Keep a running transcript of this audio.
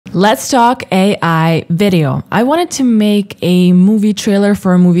Let's talk AI video. I wanted to make a movie trailer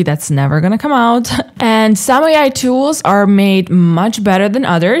for a movie that's never gonna come out. And some AI tools are made much better than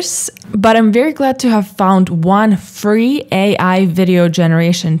others, but I'm very glad to have found one free AI video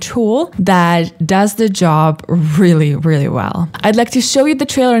generation tool that does the job really, really well. I'd like to show you the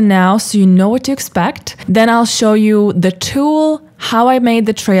trailer now so you know what to expect. Then I'll show you the tool, how I made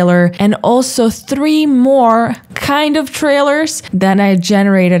the trailer, and also 3 more kind of trailers that I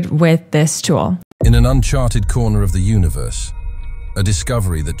generated with this tool. In an uncharted corner of the universe, a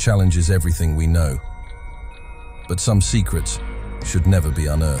discovery that challenges everything we know. But some secrets should never be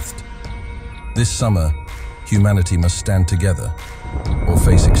unearthed. This summer, humanity must stand together or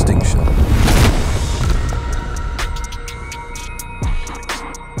face extinction.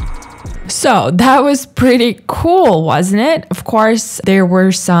 So that was pretty cool, wasn't it? Of course, there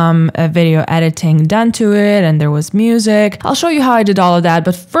were some video editing done to it and there was music. I'll show you how I did all of that.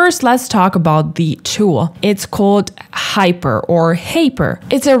 But first, let's talk about the tool. It's called Haiper or Haiper.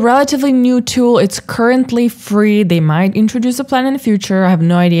 It's a relatively new tool. It's currently free. They might introduce a plan in the future. I have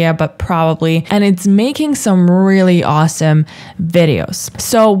no idea, but probably. And it's making some really awesome videos.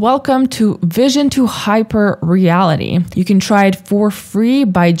 So welcome to Vision to Hyper Reality. You can try it for free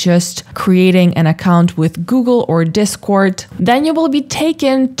by just creating an account with Google or Discord. Then you will be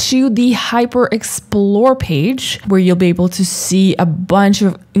taken to the Hyper Explore page where you'll be able to see a bunch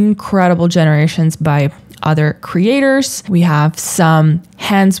of incredible generations by other creators. We have some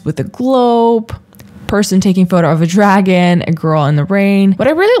hands with a globe, person taking photo of a dragon, a girl in the rain. What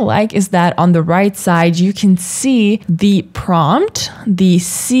I really like is that on the right side, you can see the prompt, the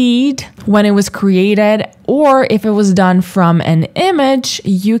seed, when it was created, or if it was done from an image,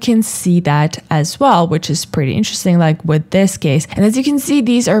 you can see that as well, which is pretty interesting, like with this case. And as you can see,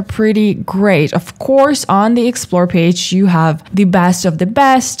 these are pretty great. Of course, on the Explore page, you have the best of the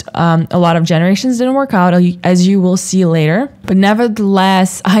best. A lot of generations didn't work out, as you will see later. But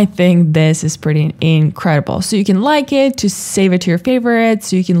nevertheless, I think this is pretty incredible. So you can like it to save it to your favorites,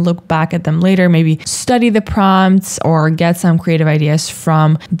 so you can look back at them later, maybe study the prompts or get some creative ideas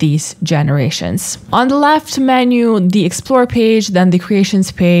from these generations. On the left menu, the Explore page, then the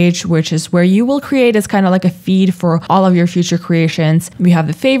Creations page, which is where you will create. It's kind of like a feed for all of your future creations. We have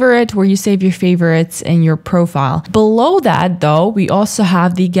the favorite, where you save your favorites in your profile. Below that, though, we also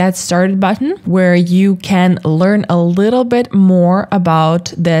have the Get Started button, where you can learn a little bit more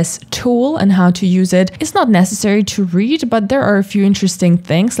about this tool and how to use it. It's not necessary to read, but there are a few interesting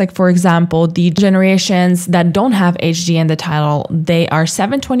things. Like, for example, the generations that don't have HD in the title, they are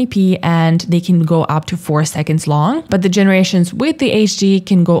 720p and they can go up to 4 seconds long, but the generations with the HD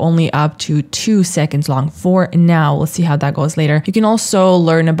can go only up to 2 seconds long for now. We'll see how that goes later. You can also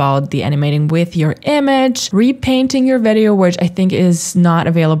learn about the animating with your image, repainting your video, which I think is not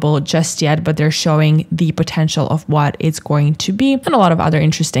available just yet, but they're showing the potential of what it's going to be, and a lot of other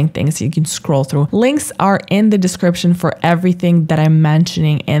interesting things you can scroll through. Links are in the description for everything that I'm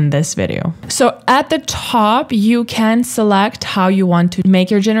mentioning in this video. So at the top, you can select how you want to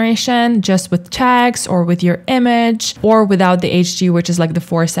make your generation, just with tags or with your image, or without the HD, which is like the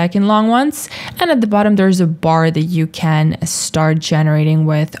 4 second long ones. And at the bottom, there's a bar that you can start generating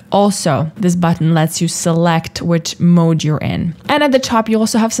with. Also, this button lets you select which mode you're in. And at the top, you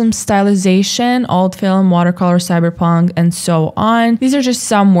also have some stylization, alt film, watercolor, cyberpunk, and so on. These are just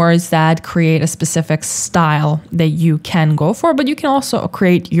some words that create a specific style that you can go for, but you can also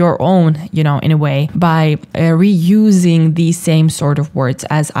create your own, in a way, by reusing the same sort of words,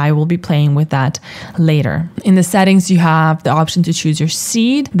 as I will be playing with that later. In the settings, you have the option to choose your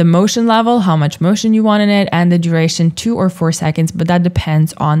seed, the motion level, how much motion you want in it, and the duration, 2 or 4 seconds, but that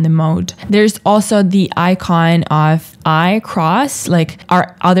depends on the mode. There's also the icon of eye cross, like,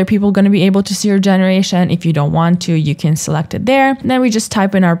 are other people going to be able to see your generation? If you don't want to, you can select it there. And then we just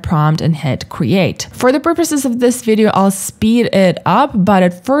type in our prompt and hit create. For the purposes of this video, I'll speed it up, but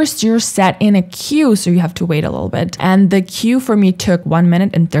at first you're set in a queue, so you have to wait a little bit. And the queue for me took 1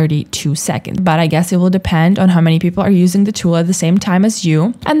 minute and 32 seconds, but I guess it will depend on how many people are using the tool at the same time as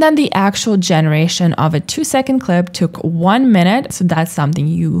you. And then the actual generation of a 2-second clip took 1 minute, so that's something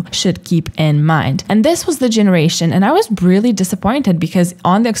you should keep in mind. And this was the generation, and I was really disappointed because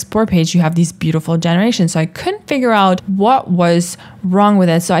on the Explore page, you have these beautiful generations, so I couldn't figure out what was wrong with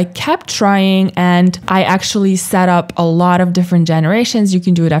it. So I kept trying, and I actually set up a lot of different generations. You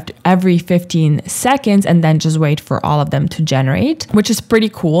can do it after every 15 seconds and then just wait for all of them to generate, which is pretty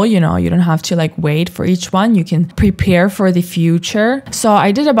cool. You don't have to like wait for each one. You can prepare for the future. So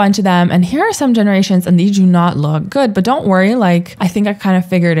I did a bunch of them, and here are some generations, and these do not look good, but don't worry. Like, I think I kind of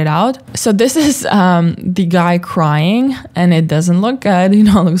figured it out. So this is the guy crying trying and it doesn't look good, you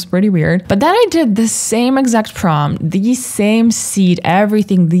know, it looks pretty weird. But then I did the same exact prompt, the same seed,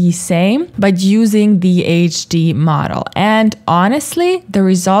 everything the same, but using the HD model. And honestly, the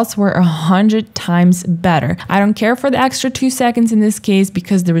results were 100 times better. I don't care for the extra 2 seconds in this case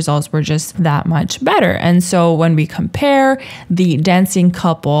because the results were just that much better. And so when we compare the dancing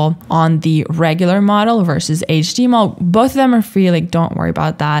couple on the regular model versus HD model, both of them are free, like don't worry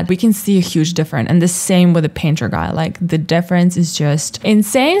about that. We can see a huge difference. And the same with the painter guy, like the difference is just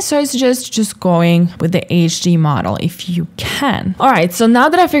insane. So it's just going with the HD model if you can. All right, so now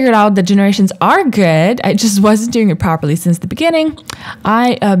that I figured out the generations are good, I just wasn't doing it properly since the beginning,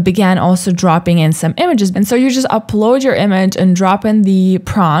 I began also dropping in some images. And so you just upload your image and drop in the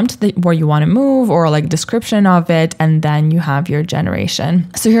prompt where you want to move or like description of it, and then you have your generation.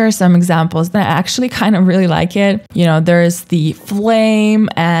 So here are some examples that I actually kind of really like it. You know, there's the flame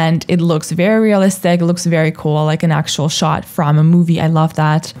and it looks very realistic, it looks very cool, like an actual shot from a movie. I love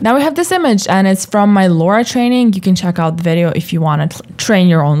that. Now we have this image and it's from my LoRa training. You can check out the video if you want to train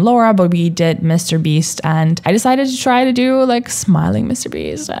your own LoRa, but we did Mr. Beast and I decided to try to do like smiling Mr.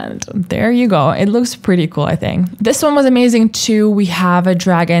 Beast, and there you go. It looks pretty cool, I think. This one was amazing too. We have a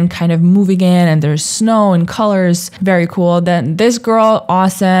dragon kind of moving in and there's snow and colors, very cool. Then this girl,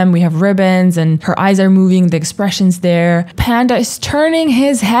 awesome. We have ribbons and her eyes are moving, the expressions there. Panda is turning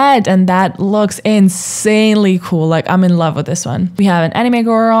his head and that looks insanely cool. Like I'm in love with this one. We have an anime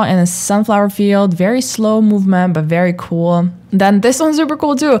girl in a sunflower field, very slow movement, but very cool. Then this one's super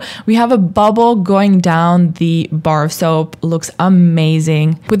cool too. We have a bubble going down the bar of soap. Looks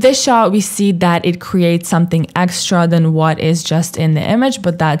amazing. With this shot, we see that it creates something extra than what is just in the image,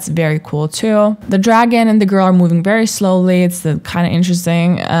 but that's very cool too. The dragon and the girl are moving very slowly. It's the kind of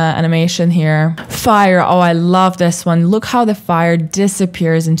interesting animation here. Fire. Oh, I love this one. Look how the fire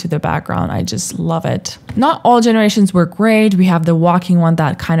disappears into the background. I just love it. Not all generations were great. We have the walking one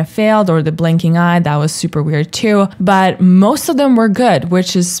that kind of failed, or the blinking eye. That was super weird too. But most of them were good,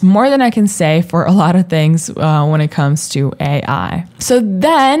 which is more than I can say for a lot of things when it comes to AI. So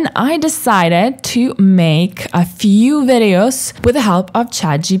then I decided to make a few videos with the help of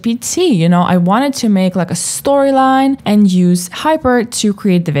ChatGPT. You know, I wanted to make like a storyline and use Haiper to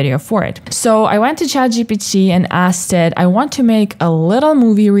create the video for it. So I went to ChatGPT and asked it, I want to make a little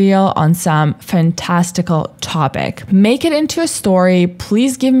movie reel on some fantastical topic. Make it into a story.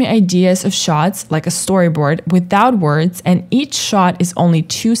 Please give me ideas of shots, like a storyboard without words, and each shot is only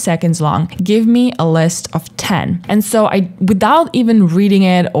 2 seconds long. Give me a list of 10. And so without even reading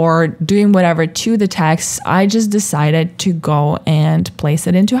it or doing whatever to the text, I just decided to go and place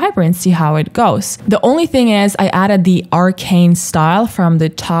it into Haiper and see how it goes. The only thing is I added the arcane style from the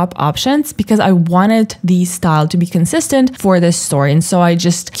top options because I wanted the style to be consistent for this story. And so I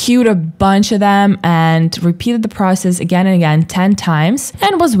just queued a bunch of them and repeated the process again and again 10 times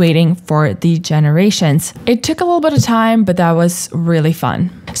and was waiting for the generations. It took a little bit of time, but that was really fun.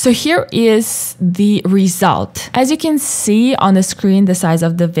 So here is the result. As you can see on the screen, the size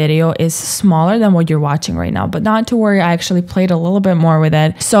of the video is smaller than what you're watching right now, but not to worry, I actually played a little bit more with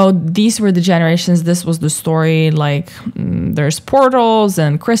it. So these were the generations. This was the story, like there's portals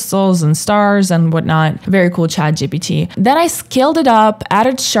and crystals and stars and whatnot. Very cool ChatGPT. Then I scaled it up,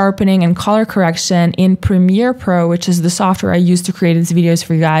 added sharpening and color correction in Premiere Pro, which is the software I use to create these videos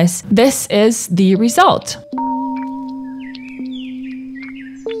for you guys. This is the result.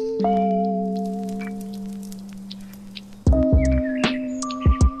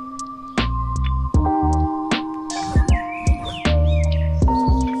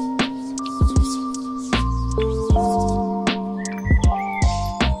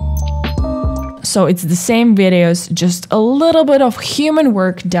 So it's the same videos, just a little bit of human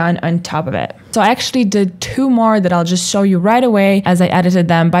work done on top of it. So I actually did 2 more that I'll just show you right away as I edited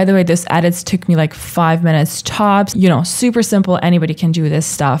them. By the way, this edits took me like 5 minutes tops. You know, super simple. Anybody can do this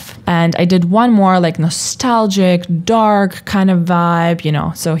stuff. And I did 1 more like nostalgic, dark kind of vibe, you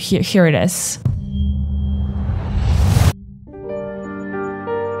know. So here it is.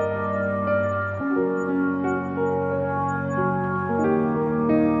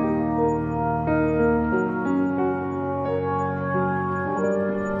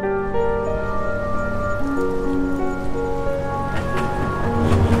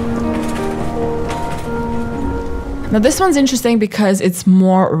 Now this one's interesting because it's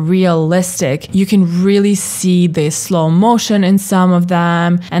more realistic. You can really see the slow motion in some of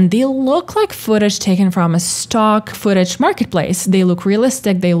them, and they look like footage taken from a stock footage marketplace. They look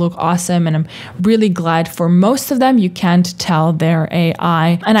realistic, they look awesome, and I'm really glad for most of them you can't tell they're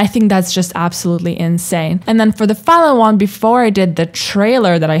AI, and I think that's just absolutely insane. And then for the final one, before I did the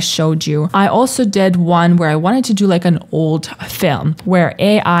trailer that I showed you, I also did one where I wanted to do like an old film where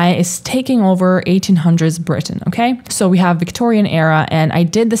AI is taking over 1800s Britain, okay? So we have Victorian era, and I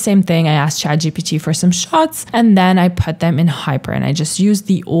did the same thing. I asked ChatGPT for some shots, and then I put them in Haiper, and I just used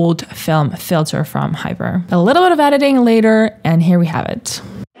the old film filter from Haiper. A little bit of editing later, and here we have it.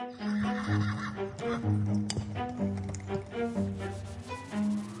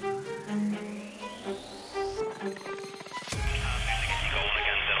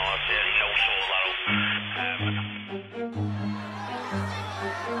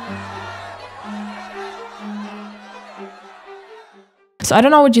 So I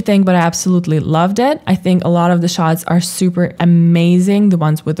don't know what you think, but I absolutely loved it. I think a lot of the shots are super amazing. The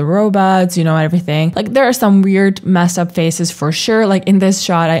ones with the robots, you know, everything. Like there are some weird messed up faces for sure. Like in this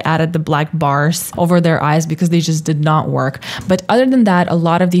shot, I added the black bars over their eyes because they just did not work. But other than that, a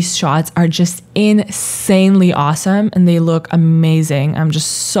lot of these shots are just insanely awesome and they look amazing. I'm just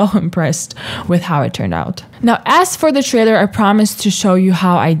so impressed with how it turned out. Now, as for the trailer, I promised to show you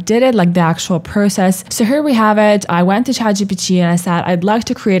how I did it, like the actual process. So here we have it. I went to ChatGPT and I said, I'd like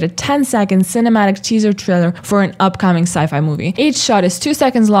to create a 10-second cinematic teaser trailer for an upcoming sci-fi movie. Each shot is 2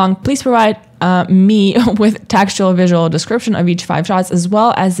 seconds long. Please provide me with textual visual description of each 5 shots, as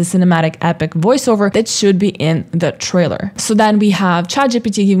well as the cinematic epic voiceover that should be in the trailer. So then we have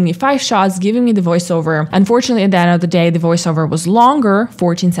ChatGPT giving me 5 shots, giving me the voiceover. Unfortunately, at the end of the day, the voiceover was longer,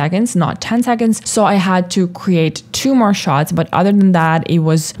 14 seconds, not 10 seconds. So I had to create 2 more shots. But other than that, it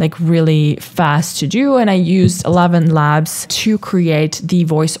was like really fast to do. And I used 11 labs to create the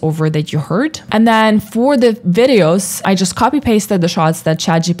voiceover that you heard. And then for the videos, I just copy pasted the shots that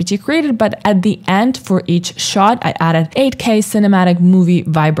ChatGPT created, but at the end, for each shot, I added 8K cinematic movie,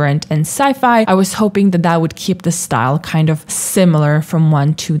 vibrant, and sci-fi. I was hoping that that would keep the style kind of similar from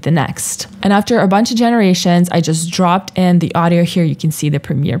one to the next. And after a bunch of generations, I just dropped in the audio here. You can see the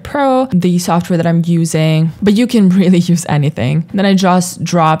Premiere Pro, the software that I'm using, but you can really use anything. Then I just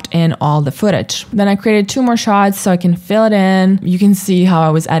dropped in all the footage. Then I created 2 more shots so I can fill it in. You can see how I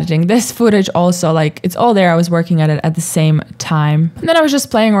was editing this footage also, like it's all there. I was working at it at the same time. And then I was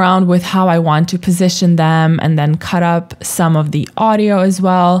just playing around with how I want to position them and then cut up some of the audio as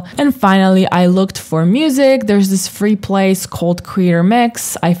well. And finally, I looked for music. There's this free place called Creator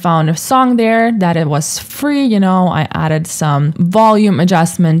Mix. I found a song there that it was free, you know, I added some volume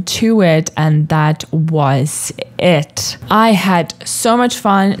adjustment to it and that was it. I had so much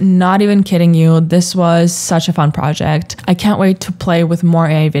fun, not even kidding you. This was such a fun project. I can't wait to play with more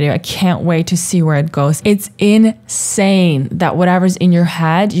AI video. I can't wait to see where it goes. It's insane that whatever's in your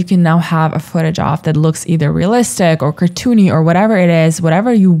head, you can now have a footage off that looks either realistic or cartoony or whatever it is,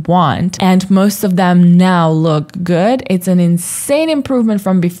 whatever you want. And most of them now look good. It's an insane improvement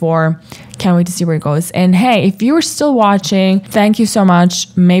from before. Can't wait to see where it goes. And hey, if you're still watching, thank you so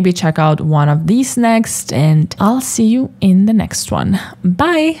much. Maybe check out one of these next, and I'll see you in the next one.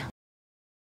 Bye.